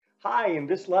Hi, in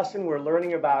this lesson, we're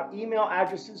learning about email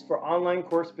addresses for online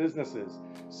course businesses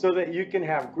so that you can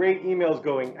have great emails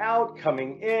going out,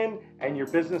 coming in, and your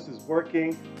business is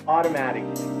working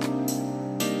automatically.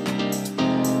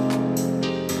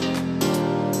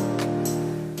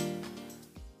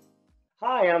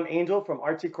 Hi, I'm Angel from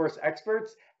Artsy Course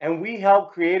Experts, and we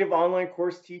help creative online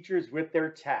course teachers with their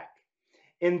tech.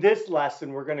 In this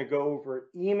lesson, we're going to go over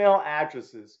email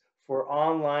addresses for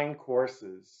online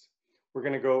courses. We're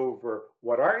going to go over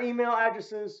what are email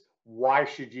addresses, why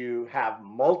should you have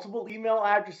multiple email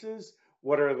addresses,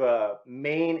 what are the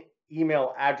main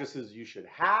email addresses you should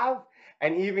have,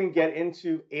 and even get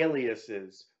into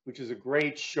aliases, which is a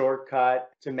great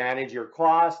shortcut to manage your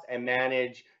cost and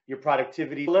manage your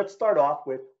productivity. Let's start off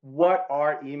with what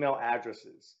are email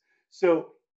addresses. So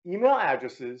email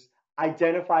addresses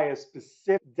identify a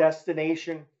specific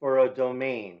destination for a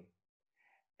domain,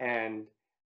 and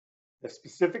the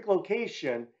specific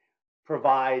location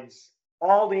provides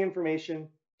all the information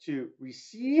to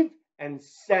receive and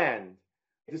send.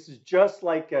 This is just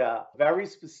like a very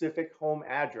specific home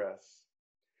address.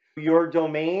 Your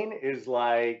domain is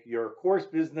like your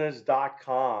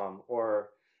coursebusiness.com or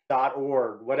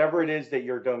 .org, whatever it is that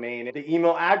your domain. The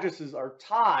email addresses are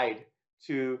tied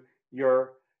to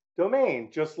your domain,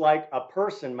 just like a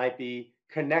person might be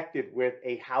connected with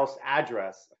a house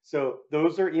address. So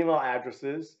those are email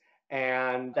addresses,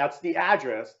 and that's the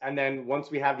address. And then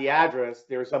once we have the address,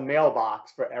 there's a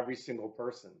mailbox for every single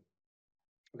person.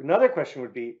 Another question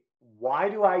would be, why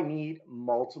do I need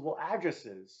multiple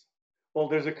addresses? Well,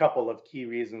 there's a couple of key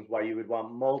reasons why you would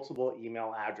want multiple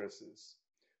email addresses.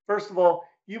 First of all,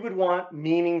 you would want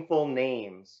meaningful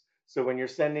names. So when you're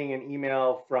sending an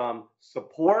email from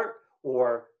support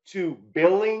or to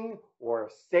billing or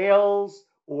sales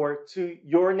or to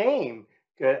your name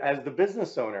as the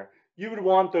business owner, you would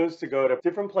want those to go to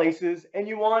different places, and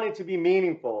you want it to be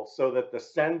meaningful so that the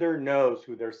sender knows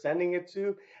who they're sending it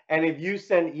to. And if you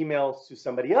send emails to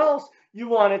somebody else, you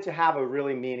want it to have a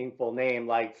really meaningful name,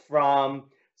 like from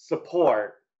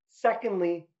support.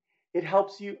 Secondly, it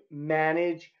helps you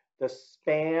manage the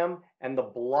spam and the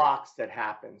blocks that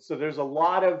happen. So there's a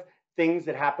lot of things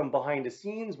that happen behind the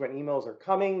scenes when emails are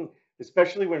coming,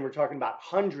 especially when we're talking about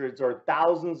hundreds or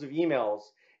thousands of emails.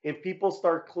 If people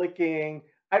start clicking,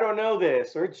 I don't know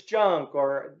this, or it's junk,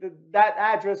 or that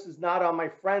address is not on my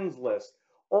friends list,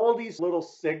 all these little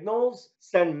signals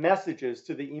send messages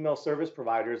to the email service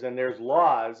providers, and there's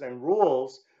laws and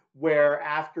rules where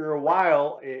after a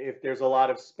while, if there's a lot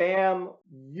of spam,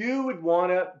 you would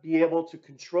want to be able to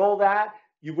control that.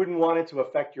 You wouldn't want it to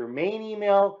affect your main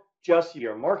email, just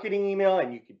your marketing email,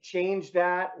 and you could change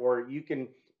that, or you can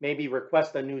maybe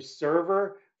request a new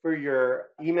server for your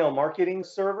email marketing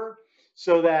server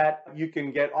so that you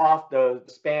can get off the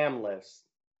spam list.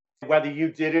 Whether you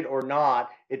did it or not,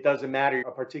 it doesn't matter.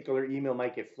 A particular email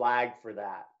might get flagged for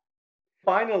that.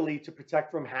 Finally, to protect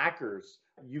from hackers,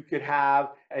 you could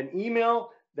have an email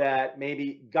that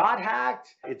maybe got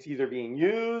hacked. It's either being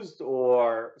used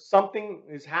or something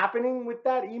is happening with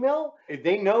that email. If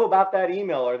they know about that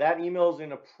email or that email is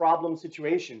in a problem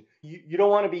situation, you don't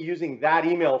want to be using that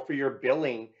email for your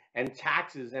billing and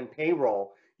taxes and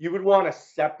payroll. You would want to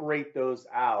separate those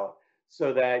out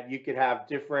so that you could have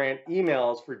different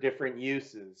emails for different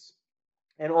uses.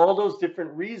 And all those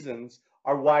different reasons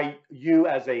are why you,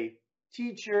 as a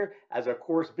teacher, as a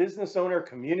course business owner,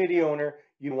 community owner,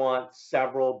 you want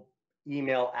several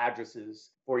email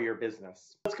addresses for your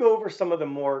business. Let's go over some of the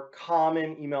more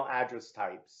common email address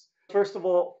types. First of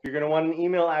all, you're going to want an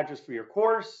email address for your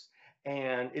course,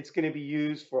 and it's going to be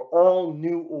used for all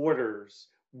new orders,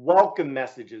 welcome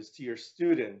messages to your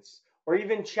students, or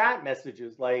even chat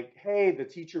messages like, hey, the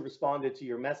teacher responded to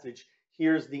your message,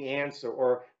 here's the answer,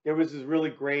 or there was this really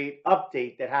great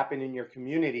update that happened in your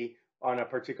community on a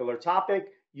particular topic.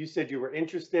 You said you were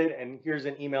interested, and here's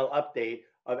an email update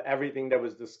of everything that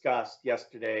was discussed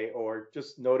yesterday, or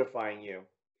just notifying you.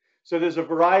 So there's a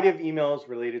variety of emails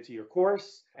related to your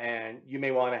course, and you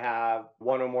may want to have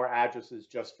one or more addresses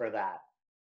just for that.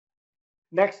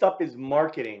 Next up is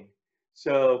marketing.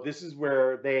 So this is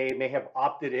where they may have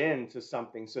opted in to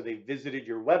something. So they visited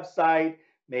your website,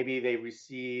 maybe they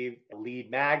received a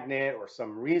lead magnet or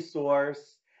some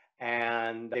resource,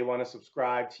 and they want to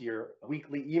subscribe to your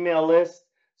weekly email list.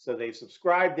 So they've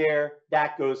subscribed there.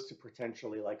 That goes to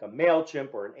potentially like a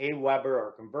MailChimp or an Aweber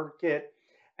or a ConvertKit.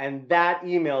 And that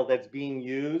email that's being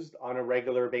used on a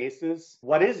regular basis,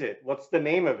 what is it? What's the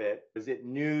name of it? Is it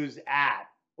news at,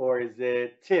 or is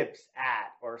it tips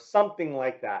at, or something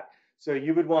like that? So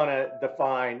you would want to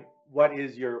define what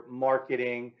is your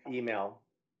marketing email.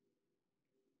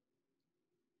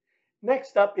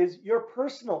 Next up is your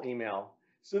personal email.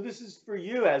 So this is for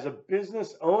you as a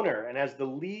business owner and as the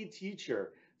lead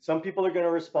teacher. Some people are going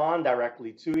to respond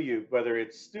directly to you, whether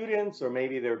it's students or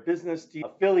maybe they're business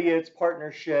affiliates,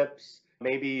 partnerships.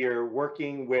 Maybe you're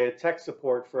working with tech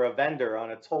support for a vendor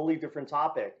on a totally different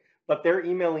topic, but they're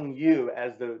emailing you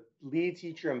as the lead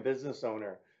teacher and business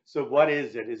owner. So what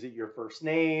is it? Is it your first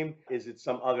name? Is it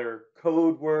some other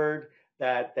code word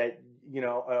that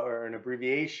or an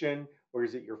abbreviation? Or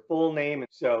is it your full name?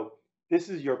 So this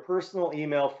is your personal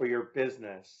email for your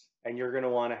business, and you're going to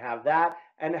want to have that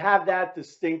and have that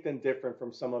distinct and different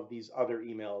from some of these other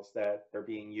emails that are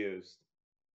being used.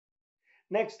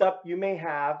 Next up, you may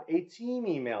have a team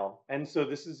email. And so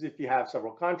this is if you have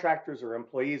several contractors or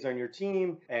employees on your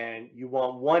team and you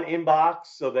want one inbox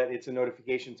so that it's a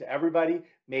notification to everybody.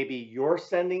 Maybe you're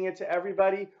sending it to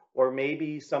everybody, or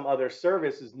maybe some other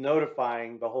service is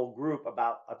notifying the whole group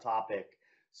about a topic.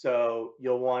 So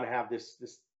you'll want to have this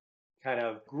kind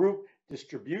of group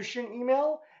distribution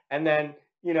email. And then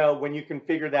when you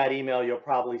configure that email, you'll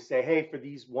probably say, hey, for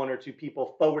these one or two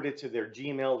people, forward it to their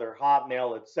Gmail, their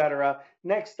Hotmail, etc.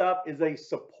 Next up is a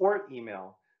support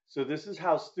email. So this is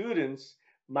how students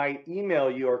might email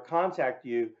you or contact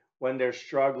you when they're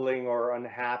struggling or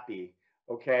unhappy.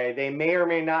 Okay, they may or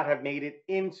may not have made it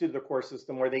into the course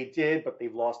system, where they did, but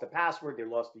they've lost a password, they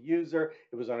lost a user,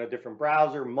 it was on a different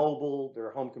browser, mobile,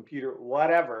 their home computer,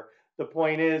 whatever. The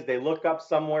point is they look up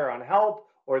somewhere on help,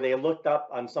 or they looked up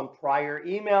on some prior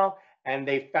email and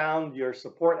they found your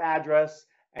support address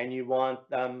and you want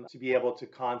them to be able to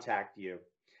contact you.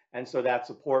 And so that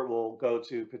support will go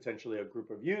to potentially a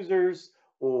group of users,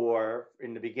 or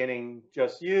in the beginning,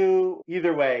 just you.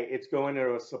 Either way, it's going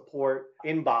to a support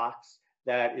inbox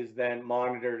that is then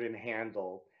monitored and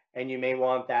handled. And you may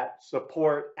want that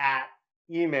support at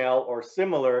email or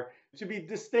similar to be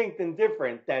distinct and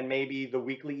different than maybe the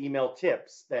weekly email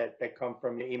tips that come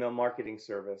from the email marketing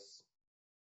service.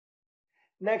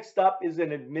 Next up is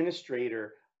an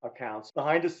administrator account.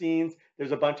 Behind the scenes,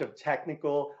 there's a bunch of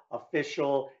technical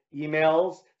official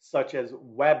emails such as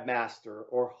webmaster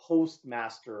or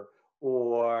hostmaster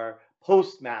or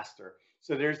postmaster.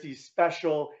 So there's these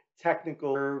special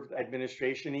technical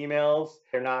administration emails.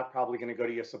 They're not probably going to go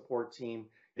to your support team.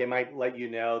 They might let you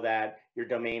know that your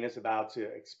domain is about to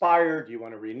expire. Do you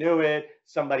want to renew it?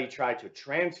 Somebody tried to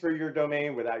transfer your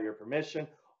domain without your permission.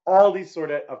 All these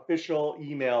sort of official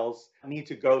emails need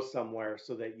to go somewhere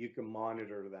so that you can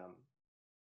monitor them.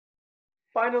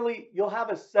 Finally, you'll have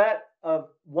a set of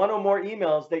one or more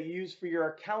emails that you use for your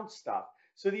account stuff.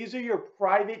 So these are your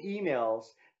private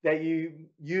emails that you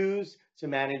use to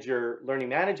manage your learning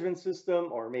management system,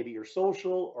 or maybe your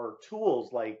social, or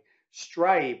tools like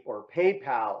Stripe or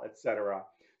PayPal, etc.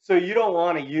 So you don't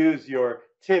want to use your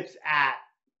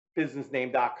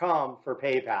tips@businessname.com for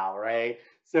PayPal, right?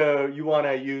 So you want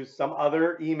to use some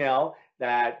other email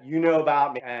that you know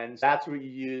about, and that's what you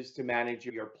use to manage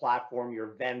your platform,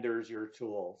 your vendors, your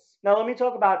tools. Now let me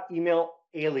talk about email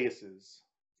aliases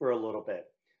for a little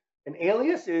bit. An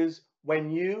alias is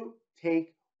when you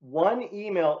take one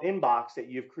email inbox that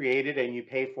you've created and you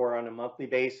pay for on a monthly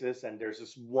basis, and there's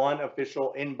this one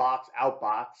official inbox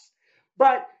outbox,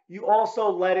 but you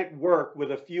also let it work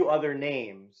with a few other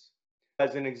names.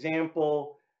 As an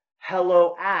example,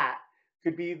 hello at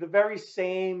could be the very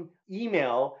same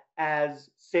email as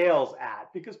sales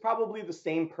at, because probably the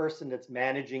same person that's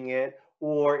managing it,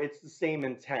 or it's the same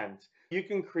intent. You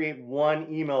can create one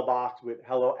email box with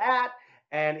hello at,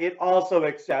 and it also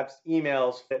accepts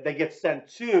emails that get sent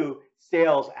to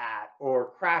sales at,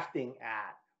 or crafting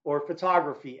at, or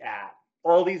photography at.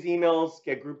 All these emails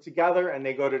get grouped together and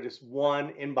they go to this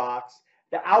one inbox.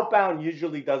 The outbound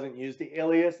usually doesn't use the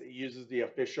alias, it uses the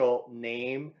official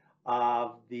name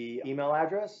of the email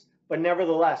address. But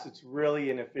nevertheless, it's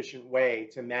really an efficient way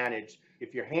to manage.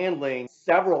 If you're handling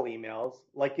several emails,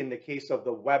 like in the case of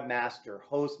the webmaster,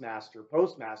 hostmaster,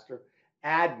 postmaster,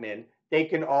 admin, they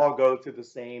can all go to the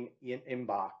same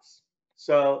inbox.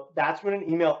 So that's what an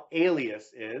email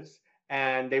alias is.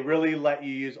 And they really let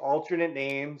you use alternate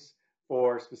names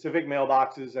for specific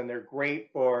mailboxes, and they're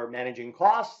great for managing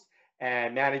costs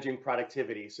and managing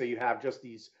productivity. So you have just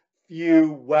these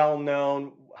few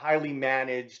well-known, highly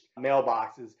managed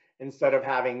mailboxes instead of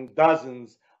having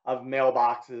dozens of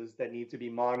mailboxes that need to be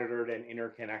monitored and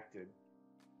interconnected.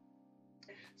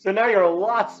 So now you're a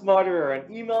lot smarter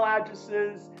on email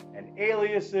addresses and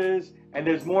aliases, and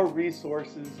there's more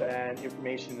resources and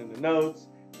information in the notes.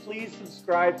 Please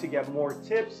subscribe to get more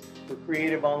tips for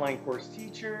creative online course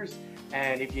teachers.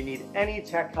 And if you need any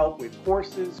tech help with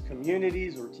courses,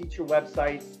 communities, or teacher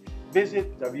websites,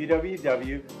 visit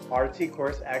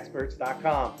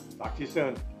www.rtcourseexperts.com. Talk to you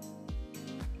soon.